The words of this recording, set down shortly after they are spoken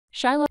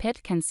Shiloh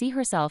Pitt can see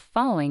herself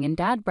following in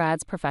Dad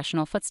Brad's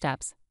professional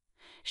footsteps.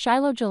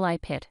 Shiloh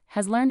Jolie-Pitt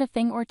has learned a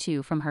thing or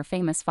two from her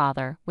famous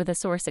father, with a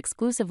source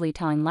exclusively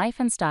telling Life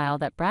and Style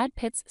that Brad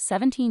Pitt's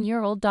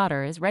 17-year-old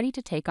daughter is ready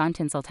to take on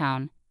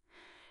Tinseltown.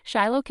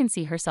 Shiloh can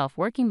see herself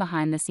working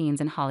behind the scenes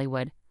in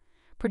Hollywood,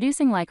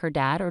 producing like her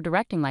dad or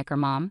directing like her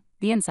mom,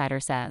 the insider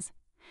says.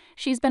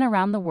 She's been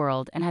around the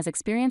world and has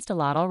experienced a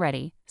lot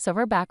already, so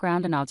her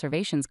background and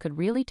observations could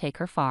really take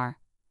her far.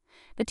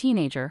 The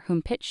teenager,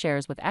 whom Pitt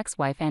shares with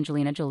ex-wife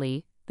Angelina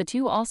Jolie, the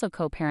two also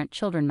co-parent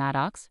children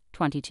Maddox,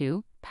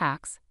 22,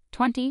 Pax,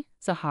 20,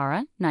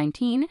 Zahara,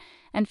 19,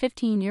 and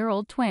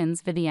 15-year-old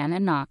twins Vivienne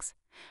and Knox,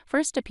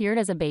 first appeared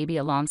as a baby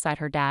alongside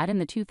her dad in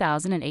the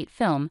 2008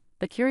 film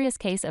The Curious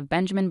Case of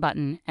Benjamin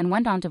Button and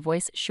went on to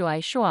voice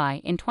Shui Shui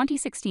in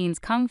 2016's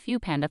Kung Fu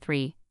Panda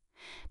 3.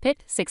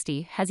 Pitt,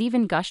 60, has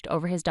even gushed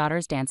over his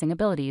daughter's dancing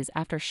abilities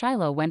after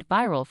Shiloh went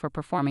viral for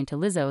performing to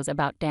Lizzo's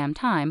About Damn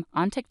Time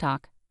on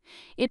TikTok.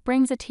 It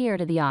brings a tear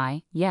to the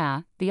eye,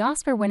 yeah, the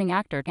Oscar-winning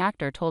actor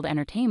told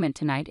Entertainment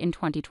Tonight in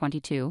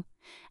 2022,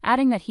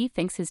 adding that he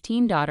thinks his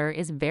teen daughter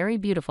is very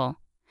beautiful.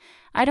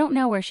 "I don't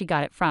know where she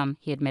got it from,"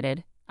 he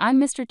admitted. "I'm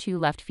Mr. Two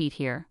Left Feet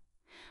here."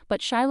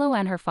 But Shiloh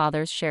and her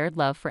father's shared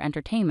love for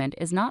entertainment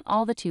is not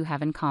all the two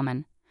have in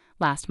common.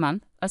 Last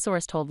month, a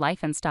source told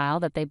Life and Style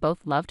that they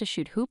both love to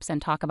shoot hoops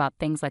and talk about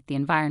things like the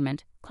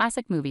environment,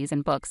 classic movies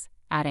and books,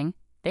 adding,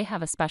 "They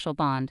have a special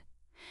bond."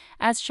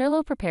 As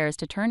Shiloh prepares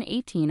to turn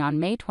 18 on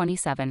May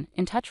 27,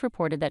 In Touch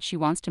reported that she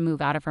wants to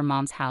move out of her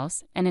mom's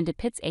house and into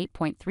Pitt's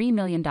 $8.3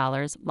 million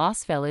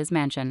Los Feliz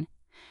mansion.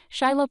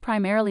 Shiloh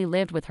primarily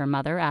lived with her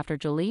mother after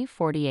Jolie,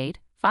 48,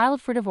 filed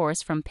for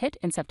divorce from Pitt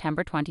in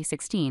September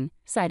 2016,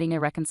 citing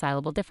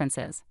irreconcilable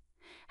differences.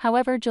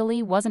 However,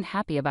 Jolie wasn't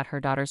happy about her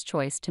daughter's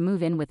choice to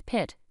move in with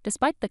Pitt,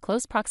 despite the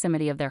close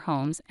proximity of their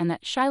homes, and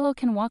that Shiloh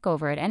can walk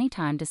over at any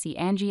time to see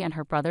Angie and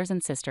her brothers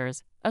and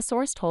sisters, a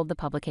source told the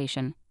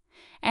publication.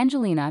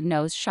 Angelina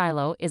knows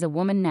Shiloh is a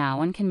woman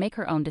now and can make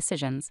her own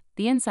decisions,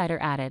 the insider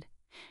added.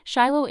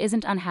 Shiloh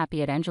isn't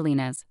unhappy at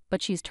Angelina's,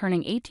 but she's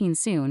turning 18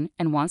 soon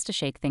and wants to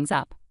shake things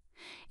up.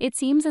 It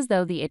seems as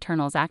though the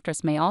Eternals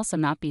actress may also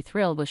not be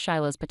thrilled with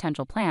Shiloh's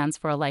potential plans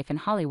for a life in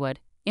Hollywood.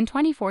 In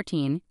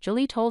 2014,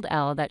 Jolie told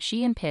Elle that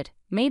she and Pitt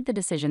made the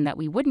decision that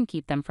we wouldn't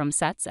keep them from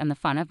sets and the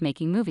fun of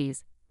making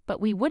movies,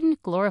 but we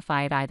wouldn't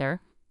glorify it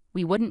either.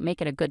 We wouldn't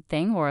make it a good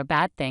thing or a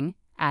bad thing,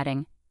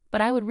 adding,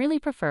 "But I would really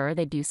prefer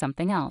they do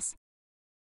something else."